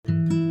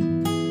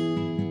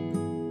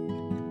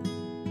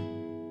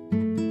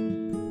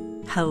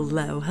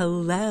Hello,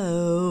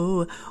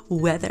 hello.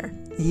 Whether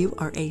you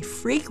are a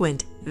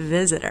frequent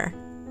visitor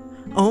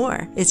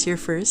or it's your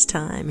first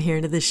time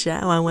here to the show,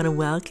 I want to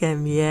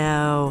welcome you.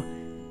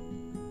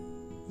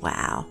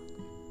 Wow,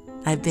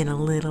 I've been a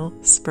little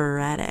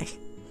sporadic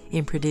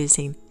in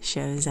producing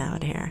shows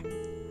out here.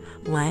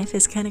 Life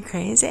is kind of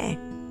crazy.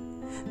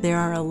 There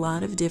are a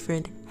lot of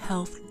different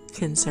health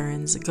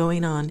concerns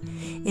going on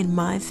in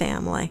my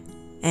family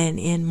and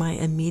in my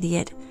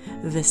immediate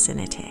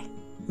vicinity.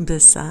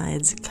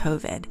 Besides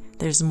COVID,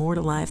 there's more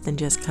to life than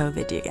just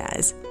COVID, you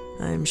guys.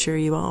 I'm sure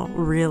you all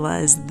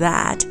realize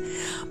that.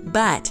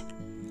 But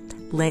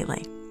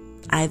lately,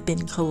 I've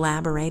been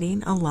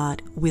collaborating a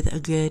lot with a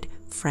good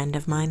friend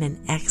of mine,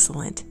 an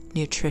excellent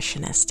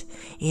nutritionist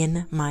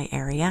in my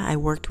area. I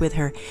worked with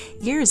her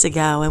years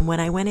ago, and when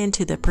I went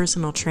into the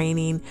personal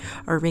training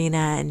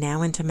arena and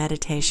now into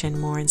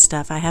meditation more and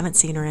stuff, I haven't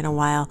seen her in a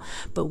while,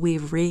 but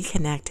we've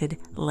reconnected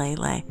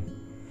lately,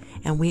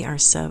 and we are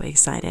so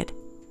excited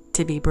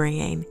to be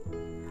bringing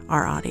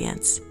our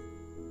audience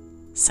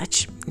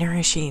such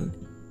nourishing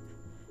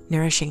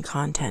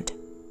content.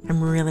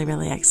 I'm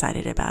really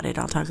excited about it.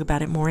 I'll talk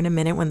about it more in a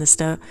minute when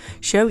the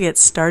show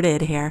gets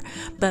started here.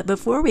 But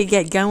before we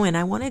get going,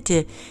 I wanted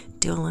to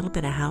do a little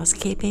bit of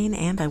housekeeping,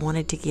 and I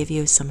wanted to give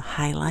you some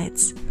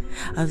highlights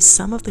of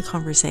some of the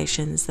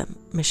conversations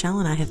that Michelle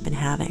and I have been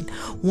having.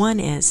 One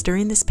is,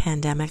 during this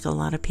pandemic, a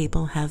lot of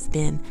people have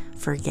been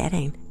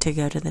forgetting to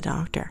go to the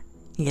doctor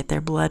and get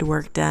their blood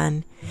work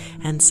done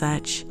and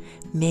such.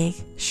 Make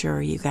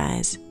sure you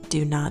guys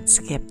do not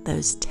skip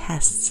those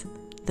tests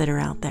that are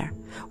out there,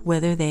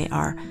 whether they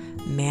are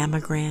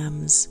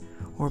mammograms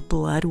or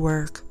blood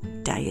work,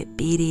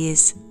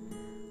 diabetes.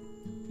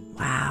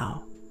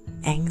 Wow,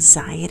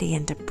 anxiety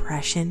and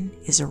depression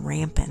is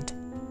rampant.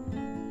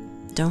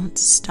 Don't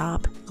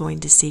stop going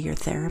to see your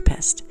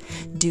therapist.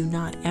 Do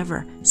not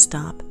ever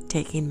stop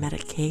taking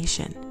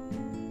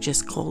medication,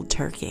 just cold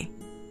turkey.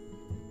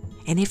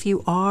 And if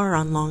you are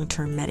on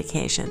long-term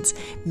medications,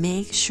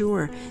 make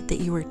sure that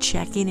you are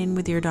checking in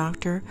with your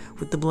doctor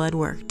with the blood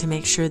work to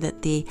make sure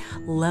that the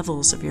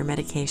levels of your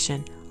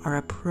medication are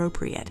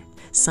appropriate.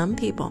 Some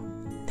people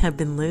have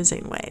been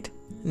losing weight,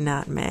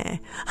 not me.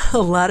 A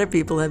lot of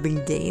people have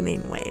been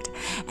gaining weight,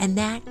 and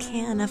that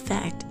can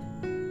affect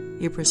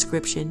your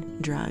prescription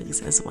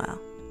drugs as well.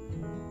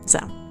 So,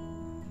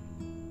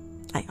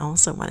 I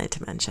also wanted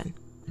to mention,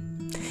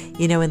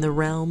 in the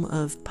realm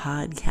of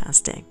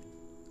podcasting,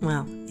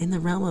 in the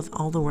realm of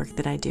all the work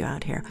that I do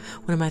out here,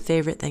 one of my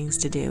favorite things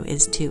to do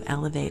is to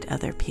elevate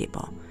other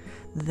people.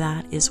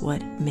 That is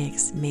what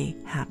makes me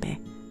happy.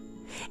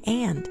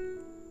 And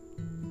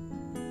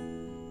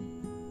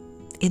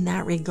in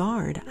that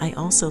regard, I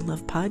also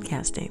love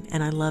podcasting,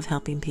 and I love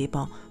helping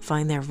people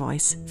find their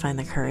voice, find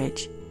the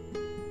courage,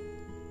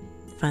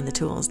 find the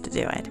tools to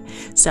do it.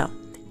 So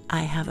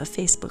I have a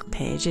Facebook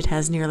page. It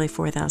has nearly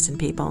 4,000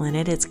 people in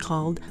it. It's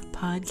called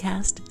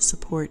Podcast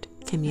Support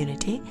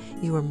Community.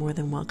 You are more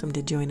than welcome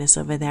to join us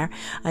over there.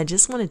 I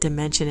just wanted to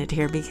mention it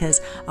here because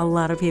a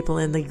lot of people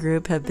in the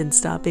group have been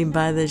stopping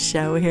by the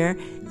show here.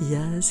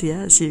 Yes,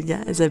 you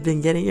guys have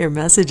been getting your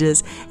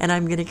messages, and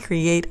I'm going to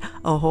create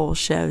a whole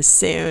show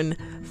soon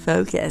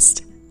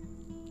focused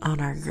on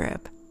our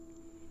group.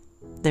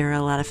 There are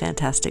a lot of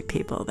fantastic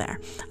people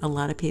there. A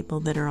lot of people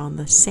that are on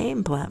the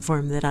same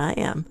platform that I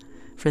am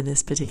for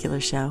this particular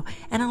show,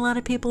 and a lot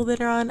of people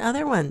that are on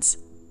other ones.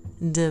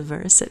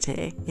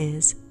 Diversity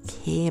is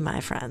key,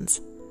 my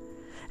friends.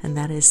 And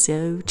that is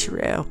so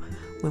true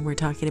when we're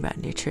talking about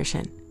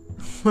nutrition,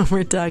 when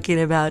we're talking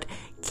about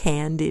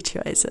candy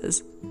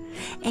choices.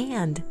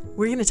 And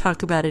we're going to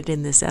talk about it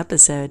in this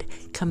episode,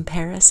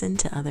 comparison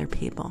to other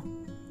people.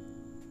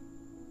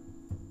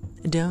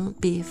 Don't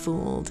be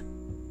fooled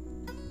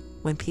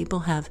when people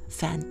have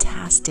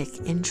fantastic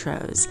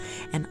intros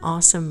and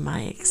awesome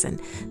mics and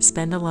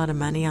spend a lot of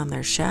money on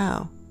their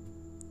show.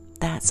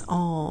 That's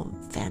all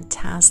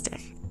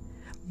fantastic.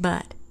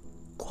 But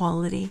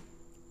quality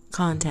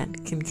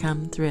content can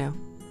come through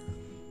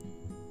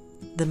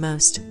the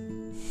most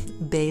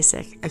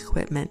basic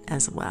equipment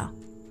as well.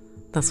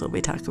 That's what we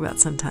talk about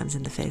sometimes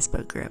in the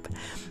Facebook group.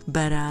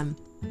 But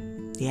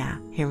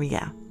here we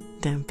go.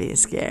 Don't be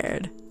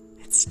scared.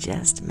 It's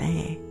just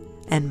me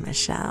and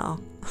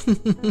Michelle.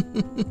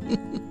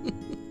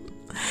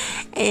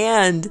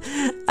 And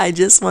I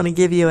just want to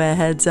give you a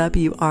heads up.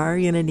 You are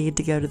going to need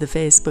to go to the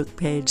Facebook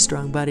page,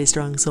 Strong Body,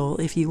 Strong Soul,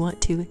 if you want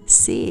to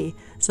see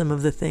some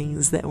of the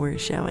things that we're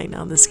showing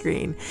on the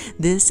screen.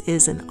 This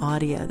is an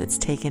audio that's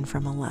taken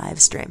from a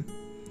live stream.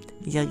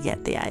 You'll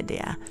get the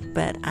idea,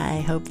 but I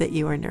hope that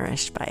you are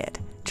nourished by it,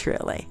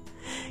 truly.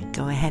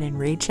 Go ahead and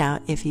reach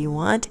out if you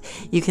want.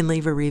 You can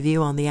leave a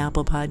review on the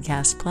Apple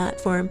Podcast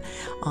platform.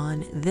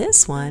 On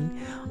this one,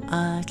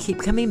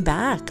 keep coming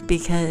back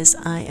because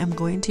I am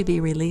going to be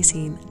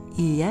releasing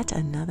yet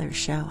another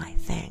show, I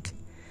think,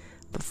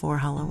 before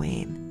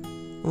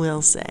Halloween.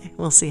 We'll see.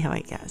 We'll see how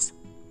it goes.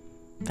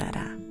 But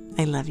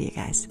I love you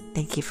guys.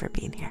 Thank you for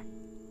being here.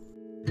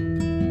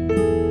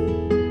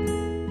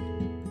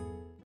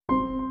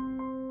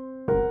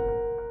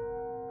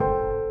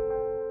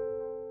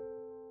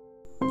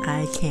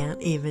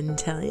 can't even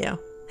tell you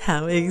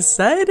how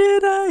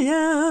excited I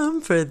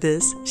am for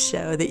this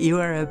show that you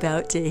are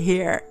about to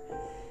hear.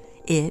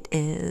 It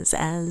is,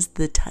 as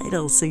the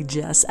title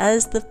suggests,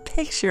 as the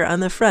picture on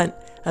the front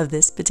of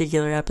this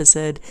particular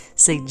episode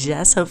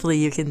suggests, hopefully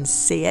you can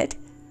see it,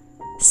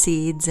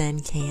 seeds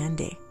and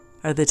candy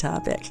are the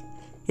topic.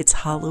 It's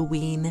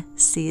Halloween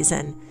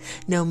season.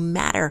 No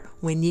matter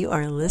when you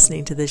are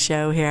listening to the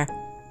show here,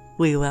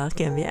 we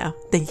welcome you.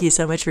 Thank you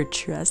so much for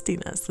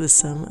trusting us with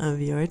some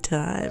of your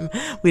time.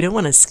 We don't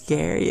want to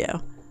scare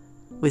you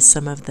with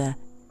some of the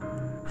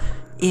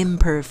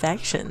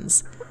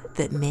imperfections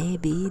that may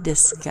be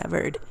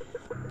discovered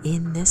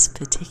in this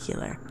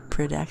particular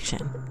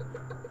production.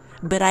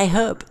 But I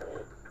hope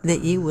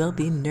that you will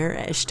be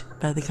nourished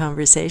by the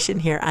conversation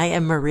here. I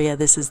am Maria.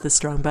 This is the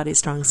Strong Body,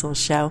 Strong Soul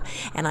show,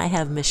 and I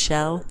have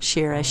Michelle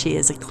Shira. She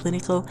is a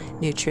clinical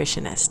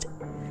nutritionist.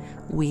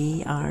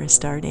 We are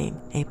starting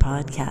a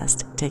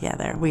podcast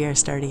together. We are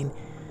starting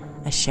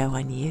a show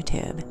on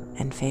YouTube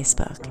and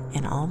Facebook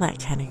and all that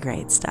kind of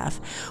great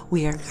stuff.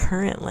 We are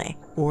currently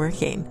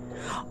working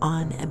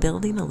on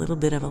building a little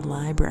bit of a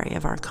library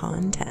of our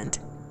content.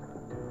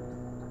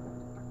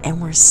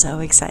 And we're so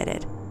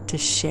excited to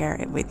share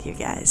it with you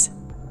guys.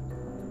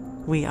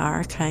 We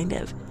are kind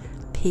of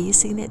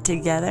piecing it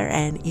together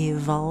and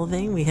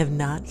evolving. We have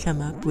not come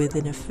up with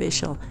an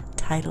official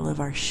title of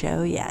our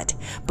show yet,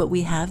 but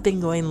we have been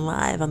going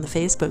live on the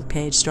Facebook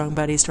page, Strong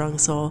Body, Strong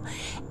Soul,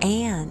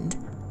 and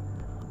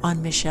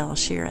on Michelle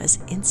Shira's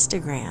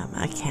Instagram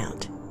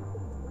account.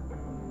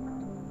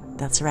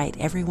 That's right,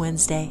 every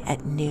Wednesday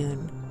at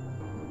noon,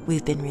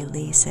 we've been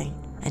releasing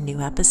a new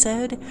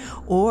episode,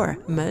 or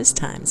most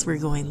times we're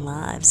going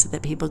live so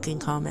that people can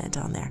comment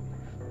on there.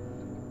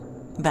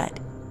 But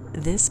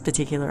this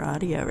particular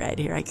audio right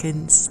here, I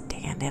couldn't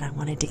stand it. I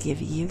wanted to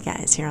give you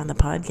guys here on the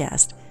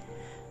podcast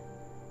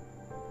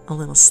a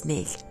little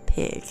sneak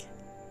peek.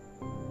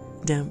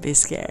 Don't be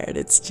scared,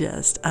 it's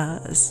just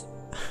us.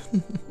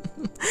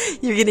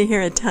 You're going to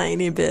hear a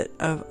tiny bit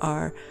of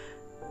our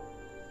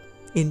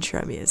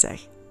intro music.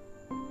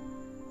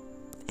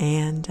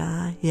 And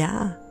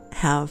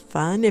have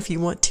fun. If you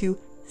want to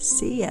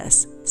see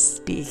us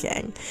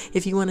speaking,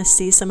 if you want to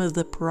see some of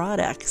the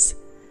products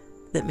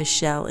that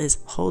Michelle is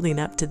holding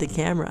up to the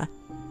camera,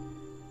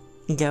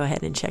 go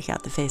ahead and check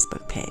out the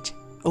Facebook page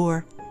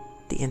or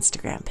the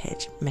Instagram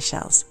page,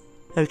 Michelle's.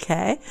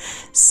 Okay?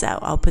 So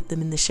I'll put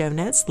them in the show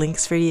notes,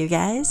 links for you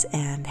guys,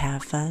 and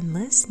have fun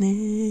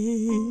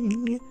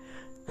listening.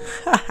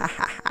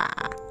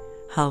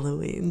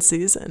 Halloween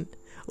season,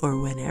 or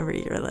whenever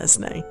you're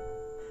listening.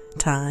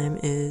 Time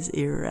is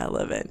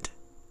irrelevant.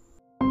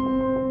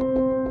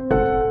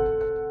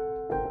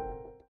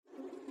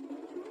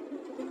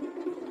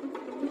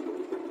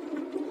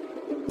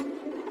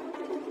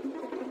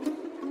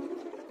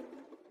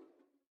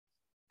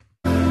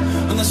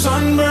 When the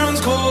sun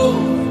burns cold,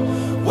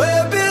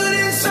 we're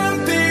building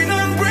something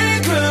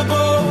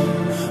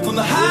unbreakable. From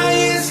the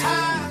highest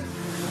high,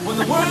 when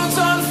the world's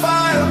on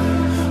fire,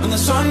 when the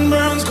sun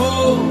burns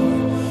cold,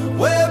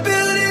 we're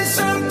building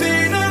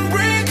something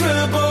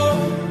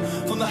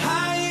unbreakable. From the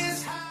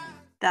highest high.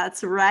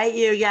 That's right,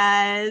 you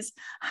guys.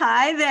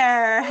 Hi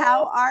there.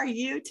 How are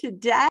you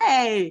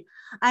today?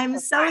 I'm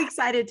so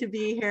excited to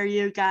be here,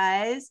 you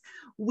guys.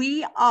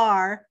 We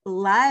are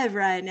live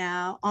right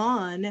now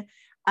on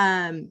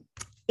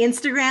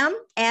Instagram,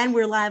 and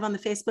we're live on the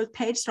Facebook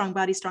page, Strong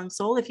Body, Strong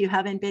Soul. If you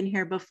haven't been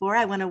here before,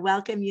 I want to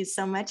welcome you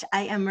so much.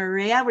 I am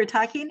Maria. We're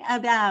talking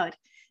about,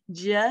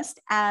 just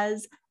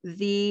as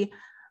the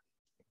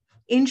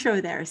intro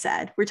there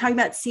said, we're talking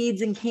about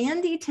seeds and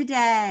candy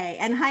today.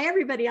 And hi,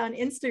 everybody on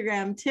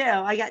Instagram too.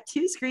 I got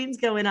two screens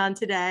going on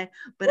today,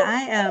 but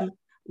I am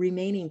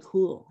remaining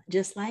cool,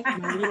 just like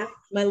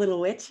my little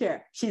witch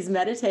here. She's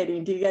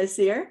meditating. Do you guys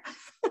see her?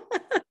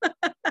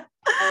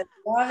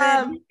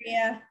 Love it,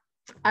 Maria.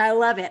 I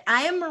love it.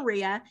 I am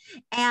Maria,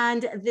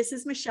 and this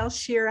is Michelle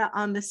Shira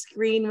on the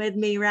screen with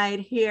me right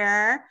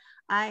here.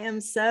 I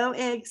am so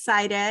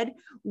excited.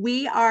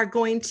 We are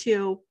going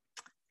to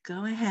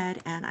go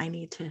ahead, and I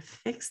need to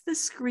fix the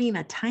screen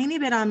a tiny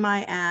bit on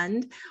my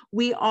end.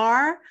 We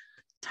are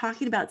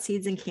talking about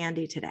seeds and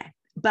candy today,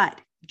 but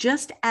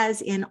just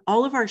as in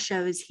all of our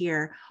shows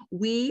here,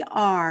 we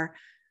are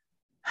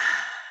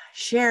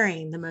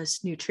sharing the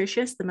most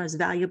nutritious, the most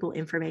valuable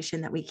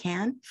information that we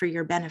can for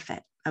your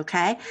benefit.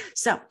 Okay.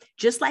 So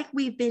just like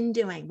we've been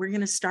doing, we're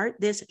going to start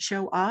this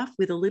show off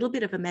with a little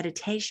bit of a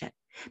meditation,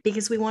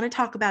 because we want to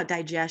talk about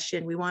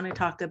digestion. We want to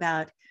talk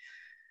about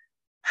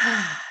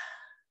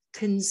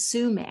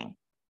consuming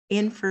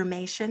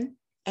information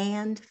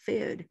and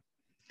food.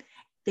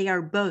 They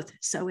are both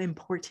so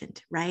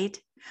important, right?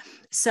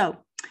 So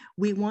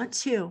we want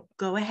to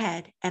go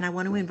ahead, and I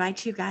want to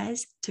invite you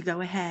guys to go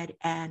ahead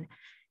and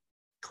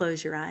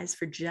close your eyes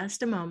for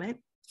just a moment.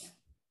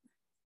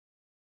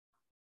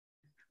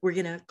 We're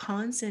going to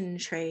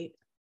concentrate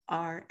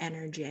our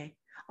energy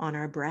on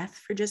our breath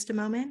for just a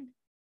moment,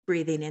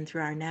 breathing in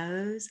through our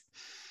nose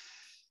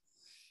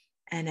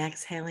and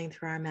exhaling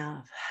through our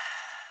mouth.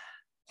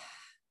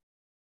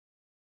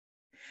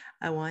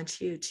 I want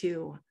you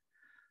to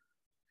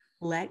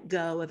let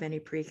go of any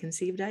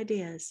preconceived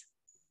ideas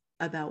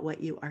about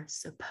what you are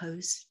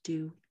supposed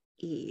to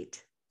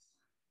eat.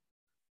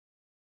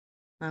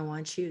 I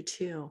want you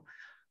to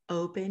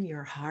open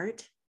your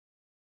heart.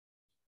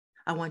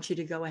 I want you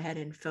to go ahead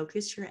and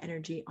focus your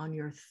energy on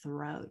your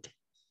throat.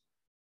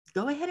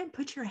 Go ahead and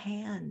put your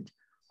hand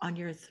on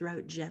your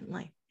throat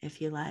gently,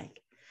 if you like.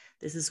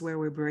 This is where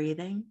we're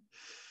breathing.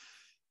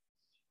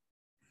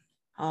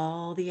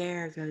 All the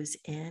air goes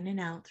in and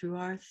out through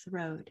our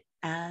throat,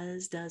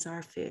 as does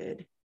our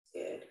food.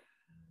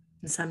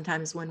 And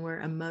sometimes when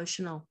we're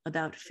emotional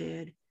about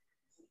food,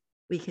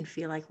 we can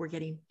feel like we're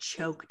getting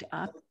choked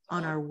up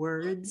on our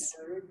words.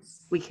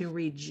 We can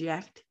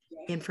reject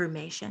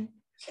information.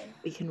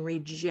 We can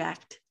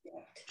reject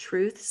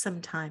truth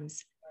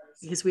sometimes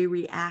because we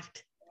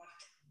react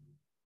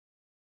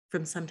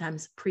from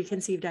sometimes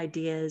preconceived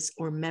ideas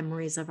or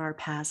memories of our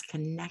past,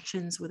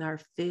 connections with our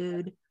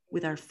food,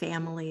 with our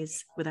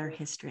families, with our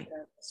history.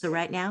 So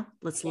right now,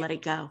 let's let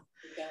it go.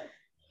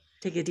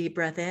 Take a deep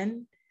breath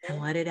in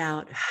and let it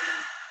out.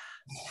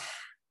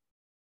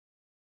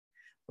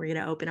 We're going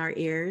to open our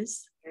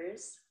ears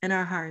and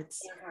our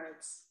hearts.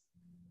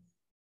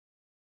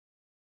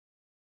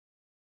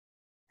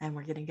 And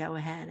we're going to go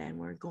ahead and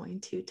we're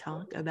going to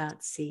talk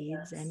about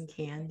seeds and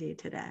candy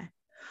today.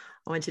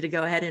 I want you to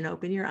go ahead and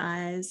open your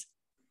eyes.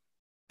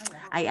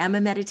 I am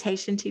a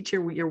meditation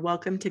teacher. You're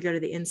welcome to go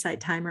to the Insight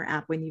Timer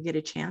app when you get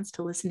a chance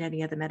to listen to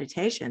any of the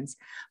meditations.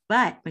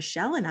 But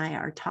Michelle and I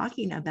are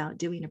talking about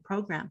doing a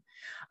program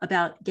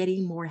about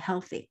getting more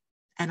healthy.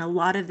 And a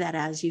lot of that,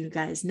 as you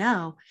guys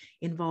know,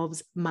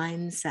 involves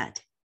mindset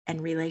and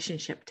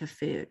relationship to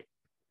food.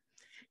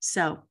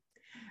 So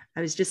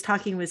I was just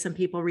talking with some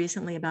people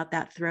recently about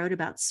that throat,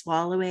 about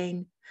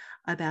swallowing,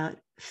 about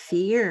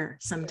fear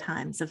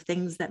sometimes of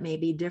things that may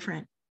be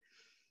different.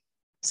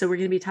 So we're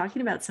going to be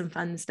talking about some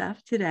fun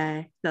stuff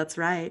today. That's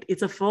right.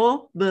 It's a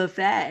full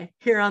buffet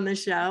here on the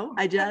show.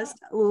 I just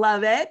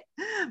love it.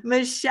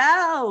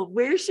 Michelle,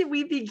 where should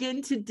we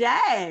begin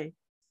today?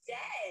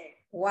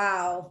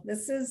 Wow,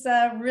 this is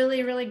a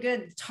really, really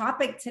good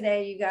topic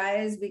today, you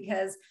guys,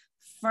 because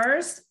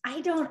first,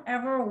 I don't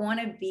ever want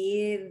to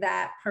be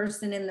that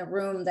person in the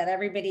room that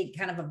everybody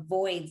kind of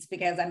avoids,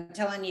 because I'm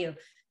telling you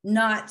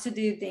not to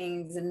do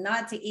things and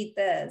not to eat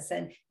this,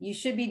 and you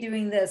should be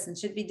doing this and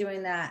should be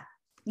doing that.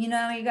 You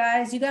know, you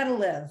guys, you got to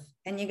live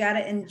and you got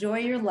to enjoy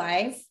your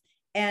life.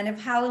 And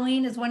if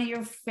Halloween is one of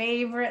your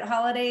favorite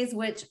holidays,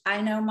 which I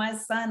know my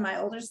son,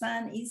 my older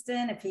son,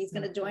 Easton, if he's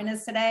going to join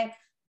us today,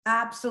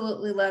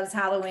 absolutely loves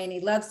Halloween. He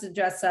loves to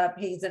dress up.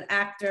 He's an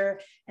actor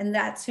and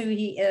that's who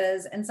he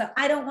is. And so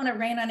I don't want to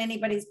rain on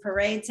anybody's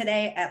parade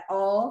today at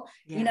all,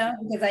 you know,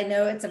 because I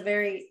know it's a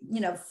very,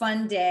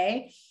 fun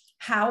day.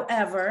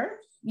 However,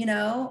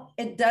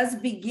 it does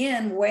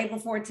begin way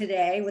before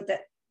today with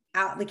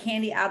the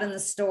candy out in the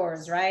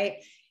stores, right?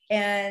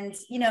 And,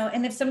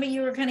 and if some of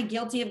you were kind of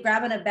guilty of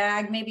grabbing a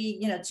bag,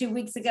 maybe, 2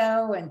 weeks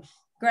ago and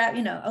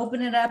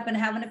open it up and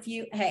having a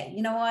few, hey,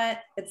 you know what?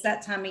 It's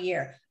that time of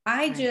year.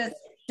 I just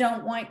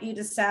don't want you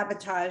to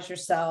sabotage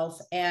yourself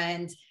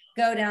and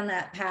go down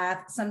that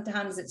path.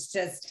 Sometimes it's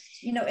just,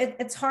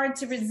 it's hard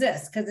to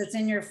resist because it's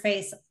in your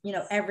face,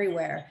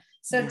 everywhere.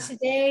 So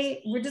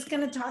today we're just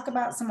going to talk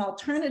about some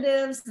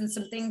alternatives and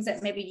some things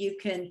that maybe you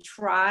can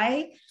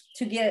try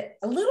to get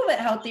a little bit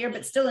healthier,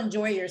 but still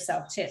enjoy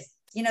yourself too.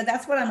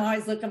 That's what I'm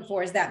always looking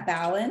for, is that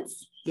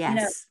balance,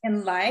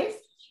 in life.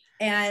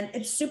 And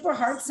it's super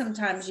hard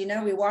sometimes,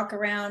 we walk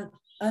around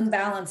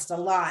unbalanced a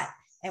lot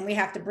and we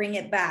have to bring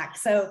it back.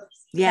 So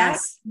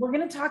we're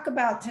going to talk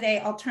about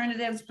today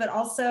alternatives, but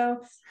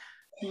also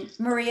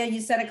Maria, you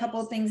said a couple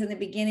of things in the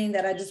beginning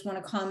that I just want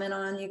to comment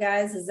on, you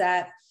guys, is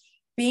that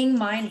being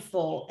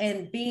mindful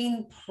and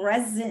being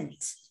present.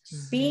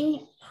 Mm-hmm.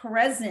 Being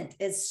present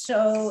is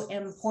so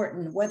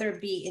important, whether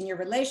it be in your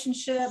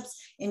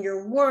relationships, in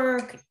your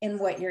work, in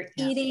what you're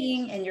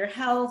eating, in your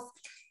health.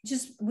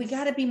 We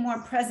got to be more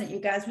present, you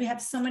guys. We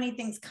have so many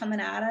things coming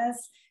at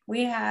us.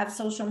 We have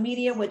social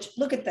media, which,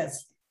 look at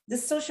this.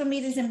 This social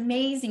media is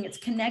amazing. It's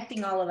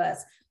connecting all of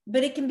us,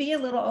 but it can be a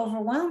little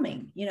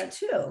overwhelming,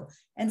 too.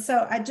 And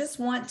so I just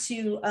want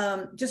to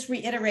just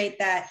reiterate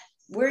that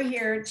we're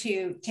here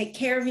to take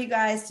care of you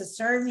guys, to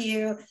serve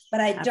you, but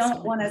I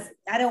don't want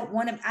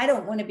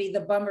to be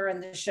the bummer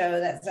in the show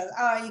that says,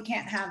 oh, you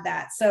can't have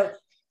that. So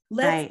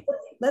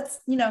let's,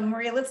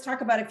 Maria, let's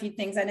talk about a few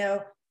things. I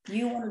know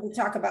you wanted to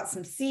talk about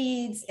some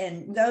seeds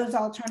and those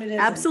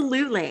alternatives.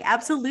 Absolutely.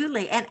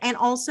 And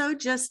also,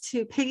 just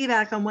to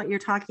piggyback on what you're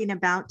talking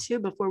about too,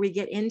 before we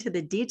get into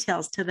the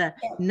details to the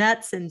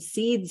nuts and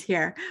seeds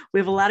here, we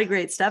have a lot of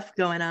great stuff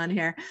going on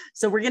here.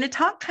 So we're going to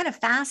talk kind of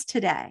fast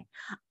today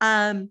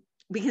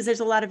because there's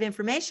a lot of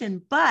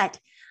information, but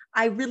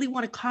I really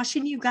want to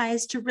caution you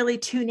guys to really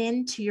tune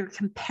in to your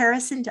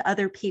comparison to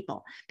other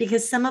people,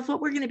 because some of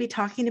what we're going to be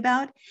talking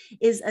about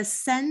is a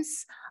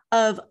sense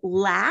of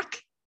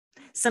lack.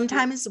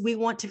 Sometimes we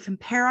want to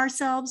compare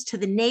ourselves to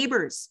the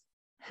neighbors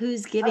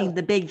who's giving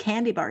the big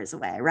candy bars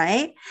away,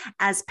 right?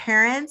 As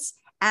parents,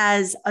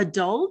 as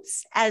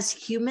adults, as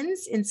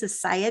humans in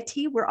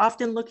society, we're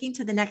often looking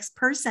to the next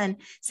person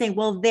saying,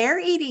 well, they're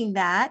eating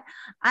that.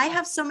 I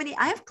have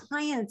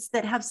clients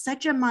that have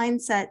such a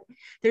mindset.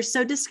 They're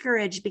so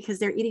discouraged because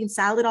they're eating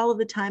salad all of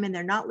the time and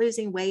they're not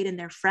losing weight. And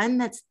their friend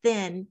that's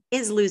thin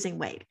is losing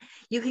weight.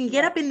 You can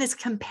get up in this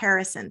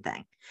comparison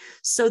thing.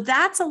 So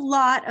that's a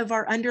lot of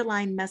our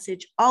underlying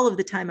message all of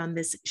the time on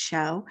this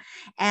show.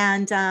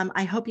 And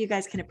I hope you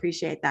guys can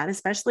appreciate that,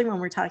 especially when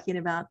we're talking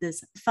about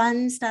this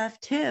fun stuff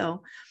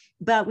too.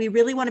 But we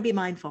really want to be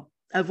mindful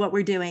of what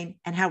we're doing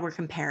and how we're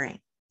comparing.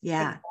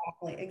 Yeah.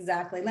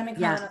 Exactly. Let me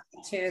comment on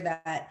that too,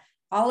 that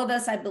all of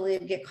us, I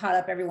believe, get caught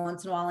up every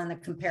once in a while in the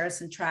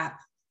comparison trap.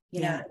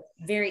 You know,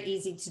 very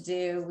easy to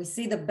do. We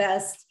see the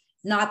best,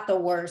 not the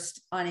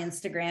worst on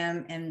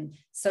Instagram and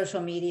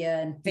social media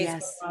and Facebook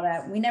and all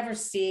that. We never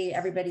see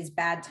everybody's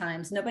bad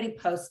times. Nobody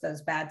posts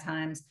those bad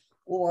times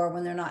or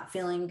when they're not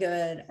feeling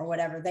good or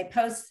whatever. They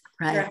post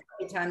their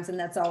happy times and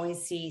that's all we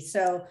see.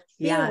 So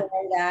be aware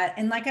of that.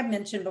 And like I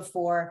mentioned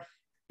before,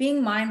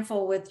 being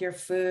mindful with your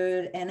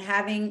food and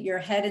having your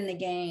head in the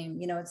game,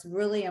 you know, it's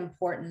really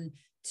important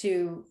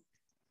to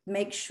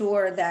make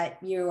sure that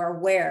you are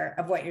aware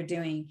of what you're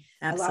doing.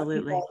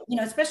 Absolutely. A lot of people, you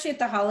know, especially at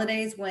the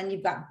holidays when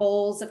you've got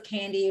bowls of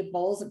candy,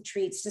 bowls of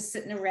treats just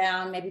sitting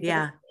around, maybe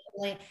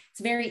it's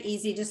very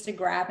easy just to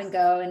grab and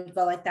go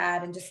like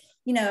that and just,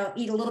 you know,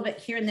 eat a little bit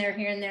here and there.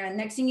 And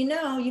next thing you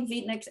know, you've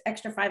eaten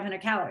extra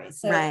 500 calories.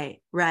 So right.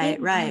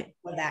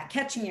 With that,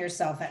 catching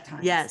yourself at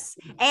times. Yes.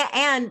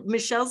 And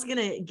Michelle's going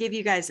to give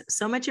you guys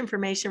so much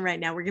information right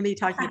now. We're going to be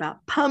talking about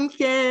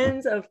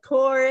pumpkins, of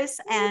course,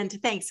 and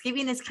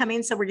Thanksgiving is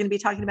coming. So we're going to be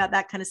talking about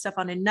that kind of stuff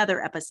on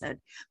another episode.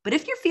 But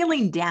if you're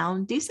feeling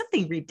down, do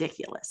something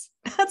ridiculous.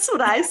 That's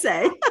what I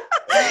say.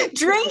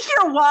 Drink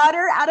your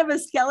water out of a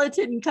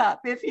skeleton cup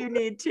if you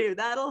need to.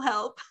 That'll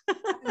help.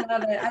 I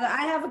love it.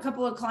 I have a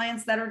couple of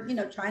clients that are, you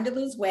know, trying to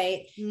lose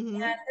weight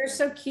and they're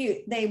so cute.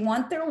 They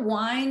want their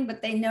wine,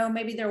 but they know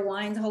maybe their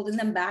wine's holding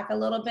them back a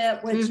little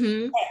bit, which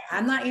hey,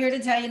 I'm not here to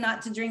tell you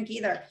not to drink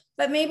either,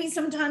 but maybe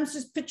sometimes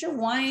just put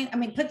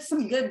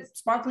some good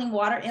sparkling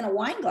water in a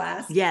wine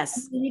glass.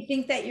 Yes. And you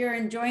think that you're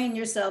enjoying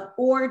yourself,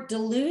 or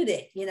dilute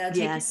it, you know,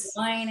 take your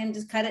wine and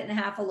just cut it in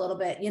half a little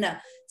bit, you know.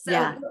 So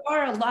there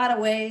are a lot of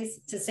ways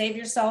to save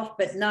yourself,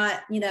 but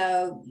not, you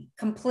know,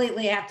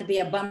 completely have to be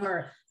a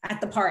bummer at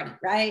the party,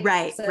 right?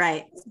 Right, so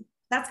right.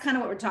 That's kind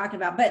of what we're talking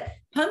about. But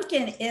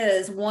pumpkin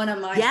is one of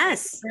my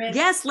favorites.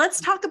 Yes.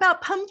 Let's talk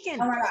about pumpkin.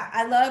 Oh my God.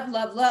 I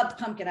love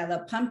pumpkin. I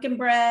love pumpkin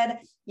bread.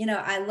 You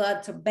know, I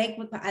love to bake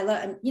with,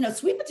 you know,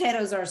 sweet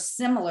potatoes are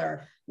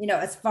similar, you know,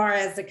 as far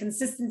as the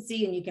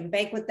consistency, and you can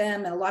bake with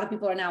them. And a lot of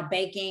people are now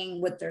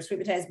baking with their sweet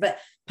potatoes, but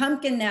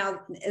pumpkin now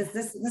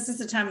this is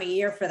the time of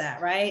year for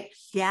that, right?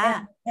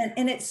 Yeah.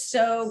 And it's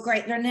so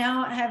great. They're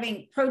now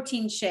having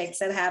protein shakes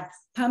that have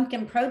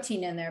pumpkin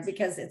protein in there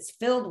because it's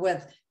filled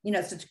with, you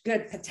know, such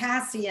good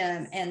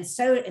potassium and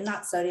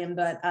not sodium,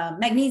 but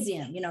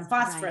magnesium, you know,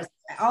 phosphorus,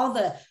 all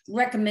the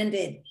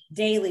recommended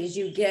dailies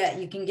you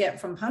can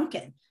get from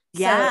pumpkin.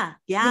 Yeah.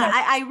 You know,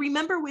 I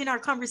remember in our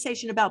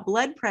conversation about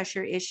blood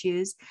pressure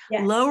issues,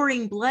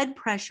 lowering blood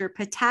pressure,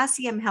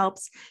 potassium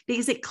helps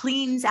because it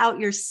cleans out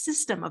your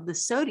system of the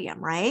sodium,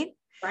 right?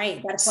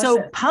 Right.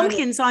 So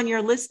pumpkin's on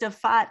your list of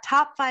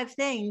top 5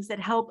 things that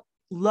help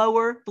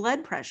lower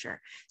blood pressure.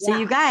 So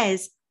you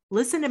guys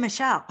listen to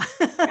Michelle.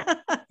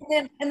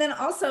 And then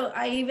also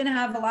I even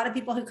have a lot of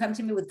people who come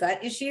to me with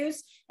gut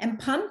issues, and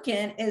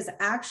pumpkin is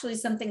actually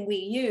something we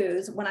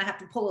use when I have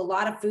to pull a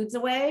lot of foods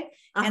away.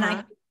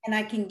 And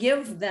I can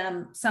give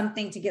them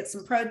something to get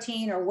some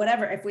protein or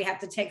whatever. If we have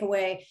to take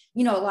away,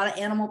 you know, a lot of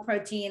animal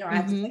protein, or I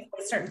have to take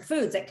away certain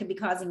foods that could be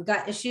causing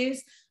gut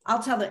issues,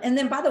 I'll tell them. And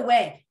then, by the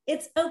way,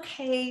 it's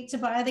okay to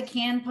buy the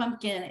canned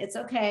pumpkin. It's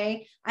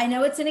okay. I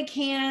know it's in a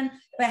can,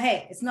 but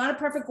hey, it's not a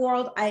perfect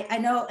world. I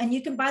know. And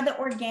you can buy the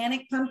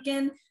organic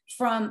pumpkin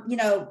from, you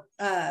know,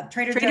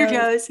 Trader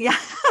Joe's. Yeah.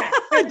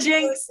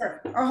 Jinx.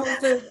 Or Whole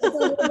Foods. It's a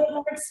little bit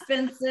more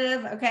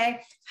expensive.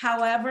 Okay.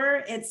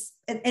 However,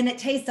 it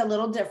tastes a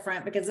little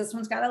different because this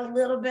one's got a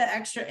little bit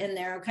extra in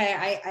there.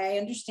 Okay. I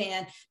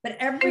understand, but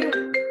I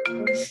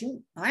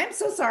am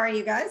so sorry,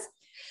 you guys.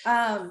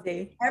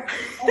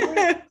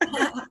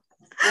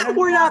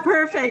 We're not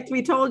perfect.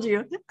 We told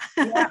you.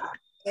 We're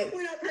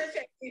not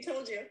perfect. We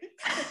told you.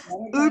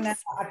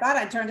 I thought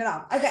I turned it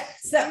off. Okay.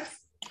 So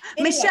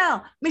anyway.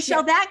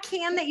 Michelle, that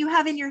can that you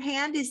have in your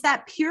hand, is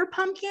that pure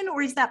pumpkin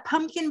or is that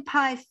pumpkin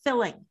pie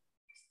filling?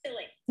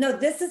 No,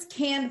 this is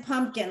canned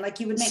pumpkin, like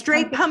you would make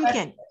straight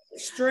pumpkin.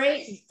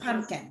 Straight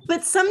pumpkin.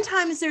 But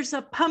sometimes there's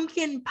a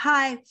pumpkin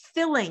pie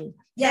filling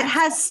that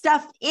has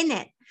stuff in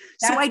it.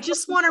 So I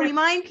just want to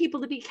remind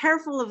people to be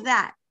careful of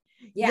that.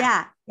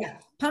 Yeah.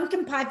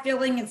 Pumpkin pie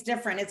filling is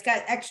different. It's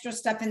got extra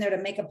stuff in there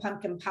to make a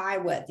pumpkin pie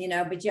with, you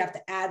know, but you have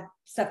to add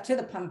stuff to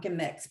the pumpkin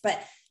mix.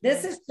 But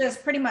this is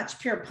just pretty much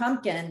pure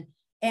pumpkin,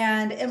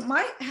 and it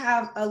might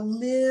have a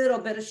little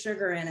bit of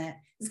sugar in it.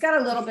 It's got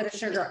a little bit of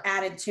sugar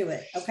added to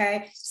it.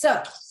 Okay.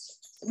 So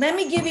let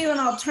me give you an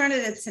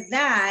alternative to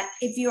that.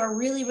 If you are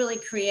really, really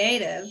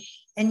creative,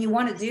 and you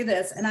want to do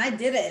this, and I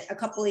did it a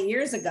couple of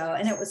years ago,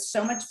 and it was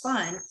so much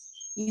fun.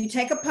 You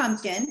take a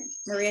pumpkin,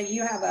 Maria,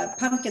 you have a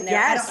pumpkin there.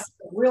 Yes. I don't have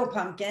a real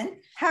pumpkin.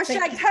 How So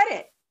should I cut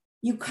it?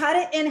 You cut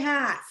it in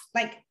half.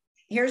 Like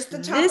here's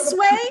the top. This of the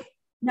way pumpkin.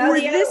 No, or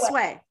the other this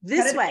way?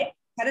 This way.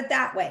 Cut it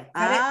that way.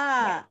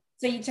 Cut it.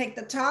 So you take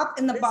the top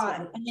and the This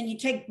bottom, way. and then you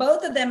take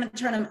both of them and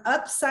turn them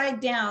upside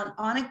down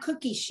on a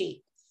cookie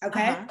sheet.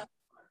 Okay. Uh-huh.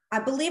 I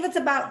believe it's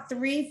about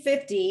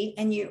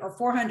 350 or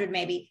 400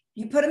 maybe.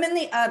 You put them in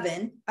the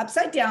oven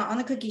upside down on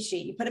the cookie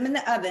sheet. You put them in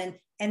the oven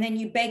and then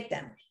you bake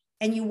them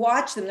and you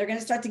watch them. They're going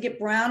to start to get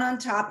brown on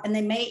top, and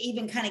they may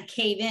even kind of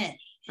cave in.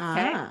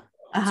 Okay.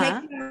 You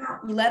take them out,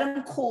 you let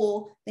them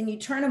cool, then you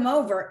turn them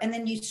over, and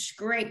then you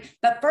scrape.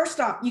 But first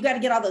off, you got to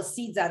get all those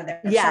seeds out of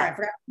there. Yeah. Sorry, I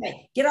forgot to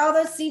say. Get all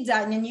those seeds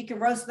out, and then you can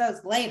roast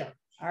those later.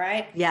 All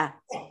right. Yeah.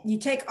 You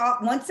take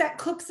off, once that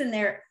cooks in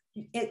there,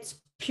 it's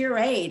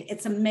pureed.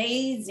 It's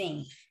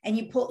amazing. And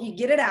you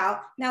get it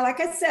out. Now, like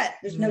I said,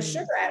 there's no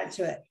sugar added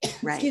to it.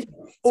 Right. Excuse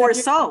me. Or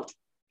salt.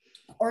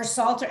 Or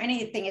salt or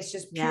anything. It's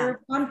just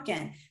pure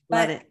pumpkin.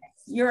 Love But it.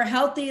 your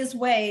healthiest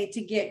way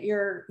to get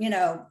your,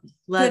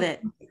 Love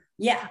it.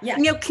 Yeah. Yeah.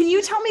 Can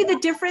you tell me the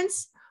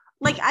difference?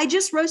 Like, I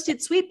just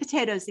roasted sweet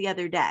potatoes the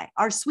other day.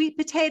 Are sweet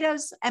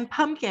potatoes and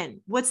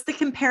pumpkin, what's the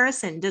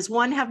comparison? Does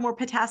one have more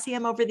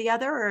potassium over the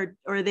other, or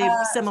are they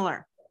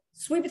similar?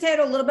 Sweet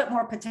potato, a little bit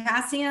more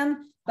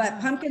potassium, but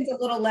pumpkin's a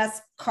little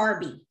less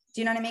carby.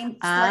 Do you know what I mean?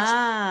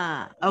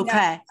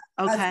 Okay.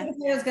 Okay. Sweet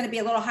potato is going to be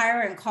a little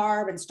higher in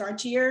carb and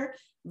starchier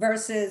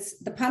versus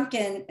the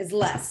pumpkin is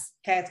less.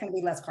 Okay. It's going to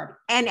be less carby.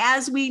 And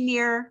as we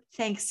near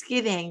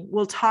Thanksgiving,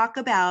 we'll talk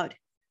about,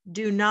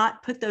 do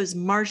not put those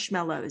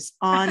marshmallows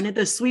on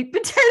the sweet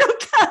potato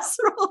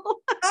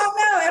casserole. Oh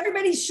no,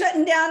 everybody's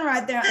shutting down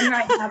right now.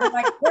 They're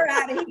like, we're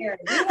out of here.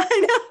 We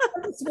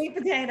want the sweet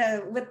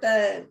potato with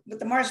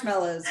the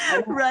marshmallows.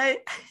 Right.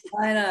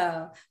 I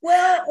know.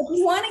 Well, if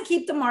you want to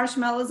keep the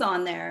marshmallows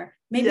on there,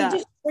 maybe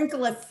just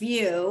sprinkle a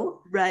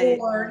few. Right.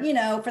 Or,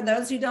 for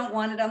those who don't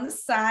want it on the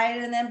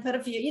side, and then put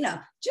a few,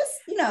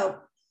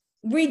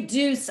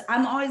 reduce.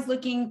 I'm always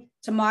looking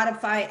to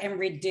modify and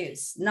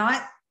reduce,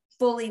 not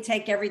fully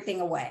take everything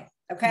away.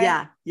 Okay.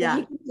 Yeah.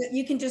 Yeah.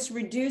 You can just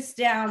reduce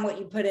down what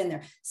you put in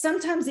there.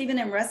 Sometimes even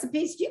in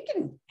recipes, you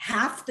can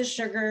half the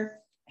sugar,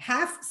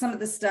 half some of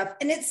the stuff,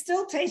 and it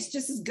still tastes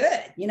just as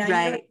good. You don't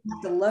have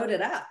to load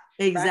it up.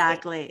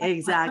 Exactly. Right?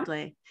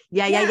 Exactly.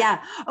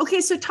 Yeah. Okay.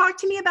 So talk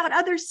to me about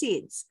other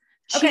seeds.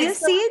 Chia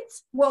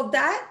seeds? Well,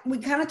 that we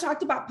kind of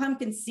talked about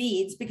pumpkin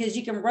seeds because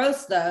you can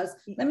roast those.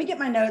 Let me get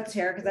my notes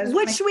here because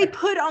what should we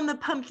put on the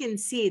pumpkin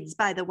seeds,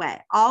 by the way?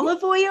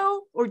 Olive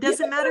oil, or does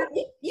it matter?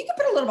 You can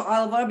put a little bit of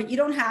olive oil, but you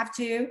don't have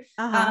to.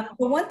 The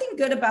one thing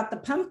good about the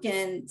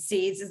pumpkin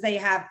seeds is they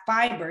have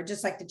fiber,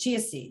 just like the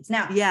chia seeds.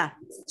 Now,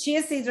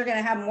 chia seeds are going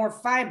to have more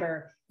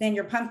fiber than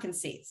your pumpkin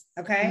seeds.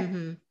 Okay.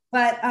 Mm-hmm.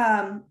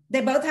 But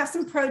they both have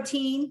some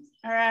protein.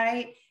 All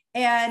right.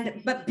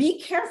 But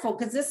be careful,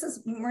 because this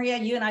is, Maria,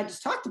 you and I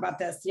just talked about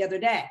this the other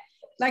day.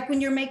 Like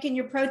when you're making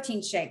your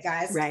protein shake,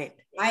 guys, right?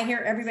 I hear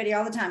everybody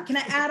all the time, can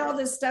I add all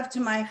this stuff to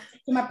my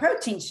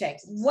protein shake?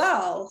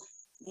 Well,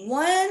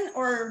 1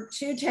 or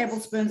 2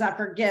 tablespoons, I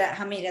forget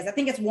how many it is. I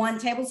think it's 1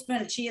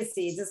 tablespoon of chia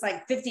seeds. It's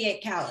like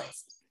 58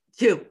 calories.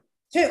 2.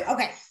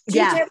 Okay.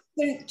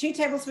 2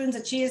 tablespoons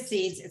of chia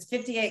seeds. It's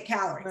 58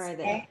 calories. Right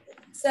there. Okay?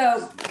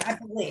 So I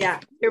believe. Yeah.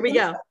 Here we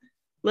go.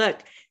 Look,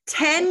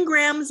 10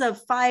 grams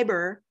of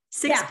fiber,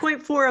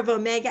 6.4 of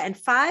omega, and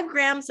 5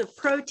 grams of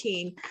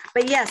protein.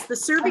 But yes, the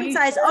serving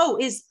size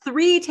is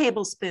 3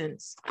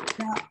 tablespoons.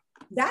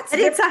 Now,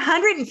 it's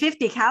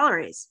 150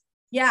 calories.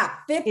 Yeah,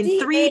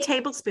 in 3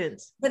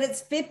 tablespoons. But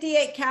it's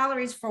 58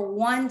 calories for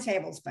 1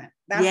 tablespoon.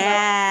 That's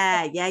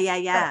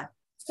yeah.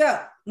 So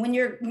when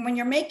you're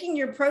making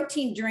your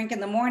protein drink in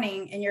the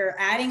morning and you're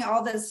adding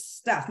all this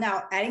stuff,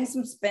 now adding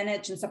some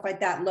spinach and stuff like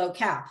that, low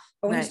cal.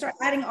 But when you start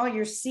adding all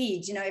your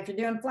seeds, if you're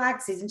doing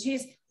flax seeds and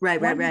cheese,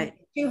 right.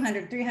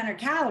 200, 300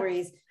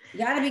 calories, you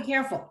got to be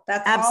careful.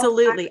 That's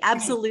absolutely.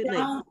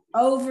 Don't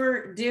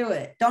overdo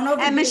it. Don't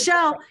overdo it. And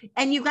Michelle,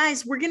 and you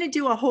guys, we're going to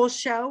do a whole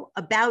show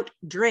about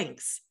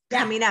drinks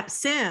coming up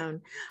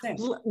soon.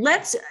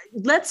 Let's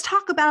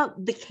talk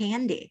about the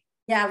candy.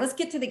 Yeah, let's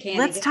get to the candy.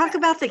 Let's talk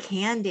about the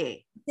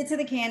candy. Get to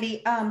the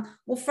candy.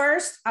 Well,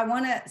 first, I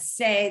want to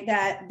say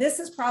that this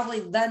is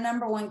probably the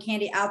 #1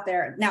 candy out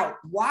there. Now,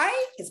 why?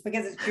 It's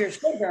because it's pure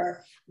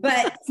sugar,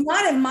 but it's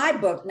not in my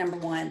book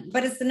 #1,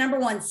 but it's the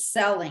 #1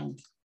 selling.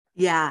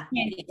 Yeah.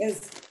 Candy is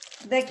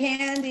the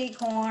candy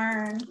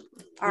corn.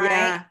 All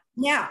right.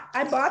 Now,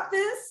 I bought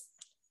this.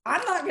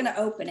 I'm not going to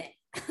open it.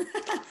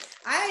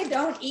 I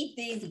don't eat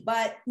these,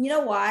 but you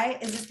know why?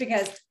 It's just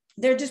because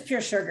they're just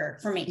pure sugar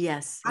for me.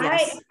 Yes.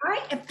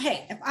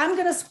 If I'm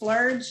going to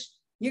splurge,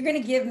 you're going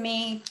to give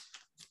me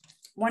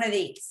one of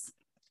these.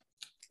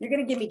 You're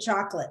going to give me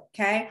chocolate.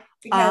 Okay.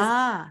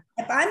 Because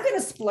if I'm going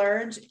to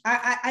splurge,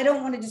 I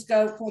don't want to just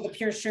go for the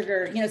pure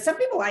sugar. Some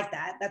people like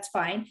that. That's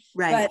fine.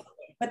 Right.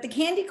 But the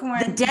candy corn.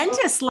 The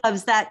dentist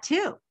loves that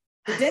too.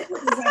 The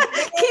dentist is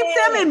like, keep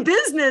them in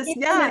business.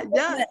 Keep them in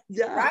business.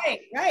 Yeah.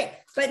 Right.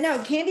 But no,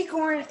 candy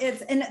corn,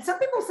 and some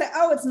people say,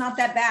 oh, it's not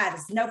that bad.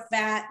 It's no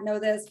fat, no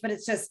this, but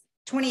it's just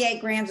 28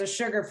 grams of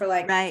sugar for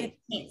like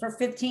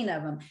 15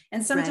 of them.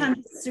 And sometimes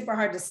it's super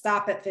hard to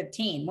stop at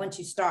 15 once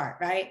you start,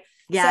 right?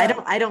 Yeah,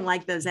 so, I don't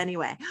like those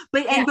anyway.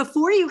 But and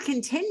before you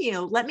continue,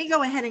 let me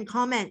go ahead and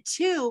comment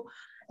too.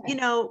 Okay. You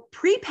know,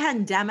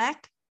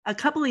 pre-pandemic, a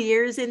couple of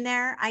years in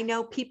there, I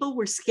know people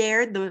were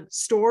scared the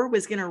store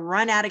was going to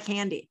run out of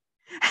candy.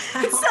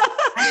 So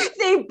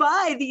they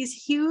buy these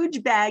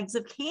huge bags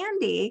of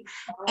candy.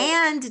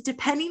 And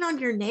depending on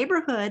your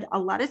neighborhood, a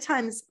lot of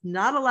times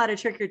not a lot of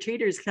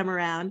trick-or-treaters come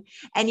around,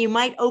 and you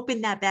might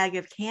open that bag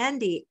of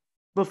candy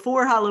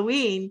before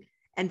Halloween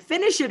and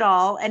finish it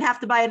all and have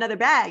to buy another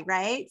bag,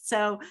 right?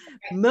 So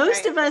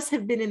most of us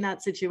have been in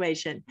that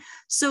situation.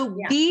 So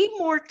be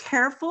more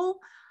careful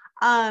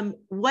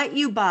what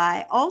you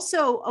buy.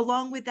 Also,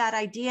 along with that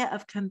idea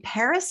of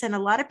comparison, a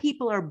lot of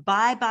people are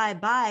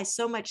buy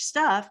so much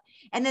stuff.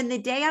 And then the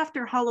day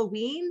after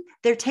Halloween,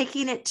 they're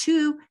taking it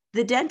to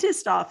the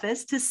dentist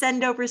office to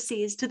send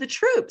overseas to the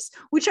troops,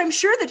 which I'm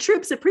sure the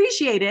troops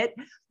appreciate it.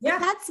 Yeah.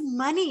 But that's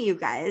money, you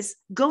guys,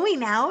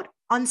 going out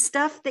on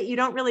stuff that you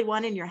don't really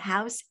want in your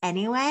house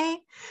anyway.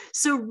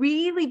 So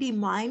really be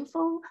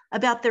mindful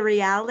about the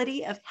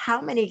reality of how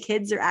many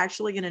kids are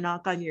actually going to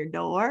knock on your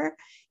door.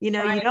 You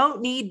know, you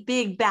don't need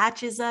big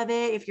batches of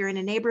it. If you're in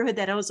a neighborhood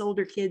that has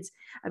older kids,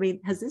 I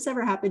mean, has this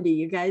ever happened to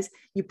you guys?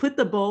 You put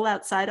the bowl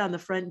outside on the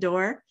front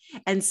door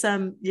and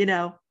some, you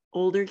know,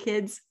 older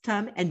kids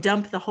come and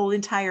dump the whole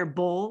entire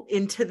bowl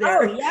into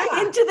their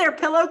into their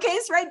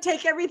pillowcase, right?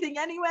 Take everything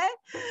anyway.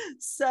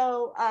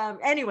 So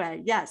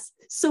anyway, yes.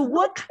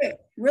 So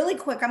really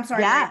quick, I'm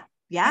sorry.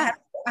 Yeah.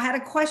 I had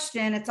a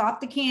question. It's off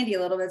the candy a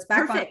little bit. It's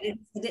back on.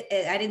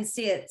 I didn't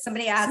see it.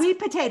 Somebody asked. Sweet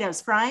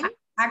potatoes frying.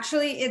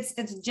 Actually, it's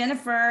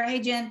Jennifer. Hey,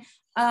 Jen.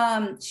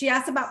 She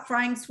asked about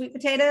frying sweet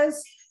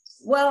potatoes.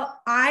 Well,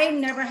 I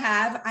never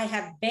have. I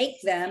have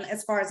baked them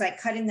as far as like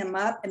cutting them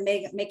up and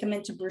make them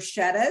into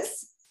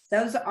bruschettas.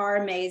 Those are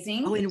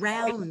amazing. Oh, in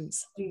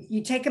rounds.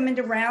 You take them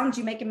into rounds,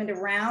 you make them into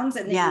rounds,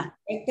 and then you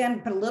bake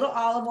them, put a little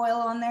olive oil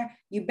on there.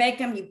 You bake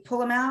them, you pull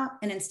them out,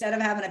 and instead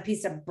of having a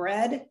piece of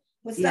bread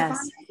with stuff on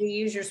it, you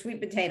use your sweet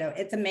potato.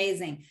 It's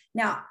amazing.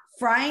 Now,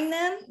 frying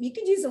them, you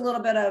could use a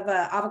little bit of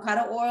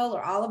avocado oil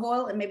or olive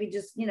oil and maybe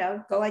just, you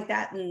know, go like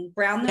that and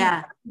brown them.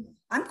 Yeah.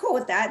 I'm cool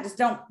with that. Just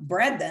don't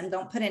bread them.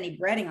 Don't put any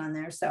breading on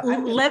there. So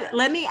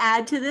let me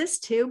add to this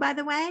too, by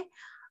the way.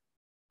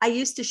 I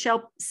used to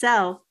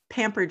sell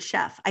Pampered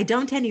Chef. I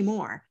don't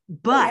anymore,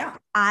 but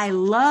I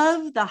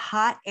love the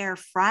hot air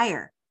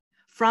fryer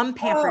from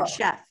Pampered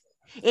Chef.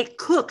 It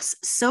cooks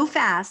so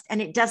fast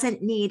and it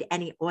doesn't need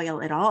any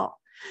oil at all.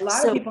 A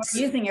lot of people are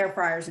using air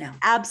fryers now.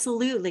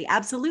 Absolutely.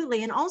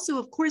 Absolutely. And also,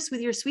 of course,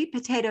 with your sweet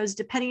potatoes,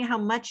 depending on how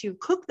much you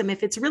cook them,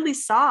 if it's really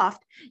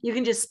soft, you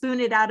can just spoon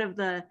it out of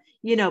the,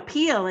 you know,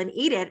 peel and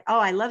eat it. Oh,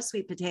 I love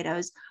sweet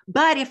potatoes.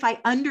 But if I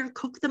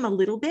undercook them a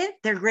little bit,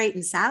 they're great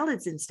in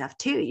salads and stuff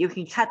too. You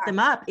can cut them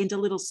up into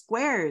little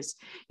squares.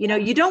 You know,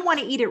 you don't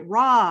want to eat it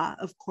raw,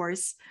 of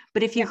course,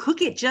 but if you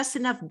cook it just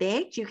enough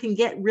baked, you can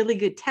get really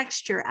good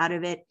texture out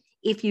of it.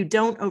 If you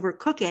don't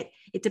overcook it,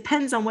 it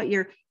depends on what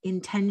your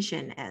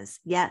intention is.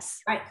 Yes.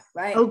 Right.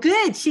 Oh,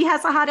 good. She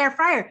has a hot air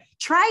fryer.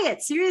 Try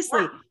it.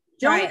 Seriously.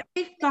 Don't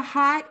make the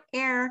hot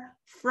air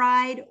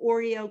fried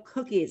Oreo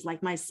cookies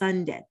like my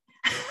son did.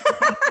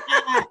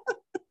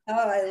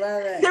 Oh, I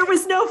love it. There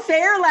was no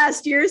fair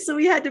last year, so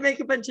we had to make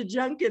a bunch of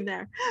junk in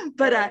there.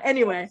 But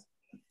anyway,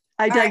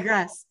 I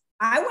digress.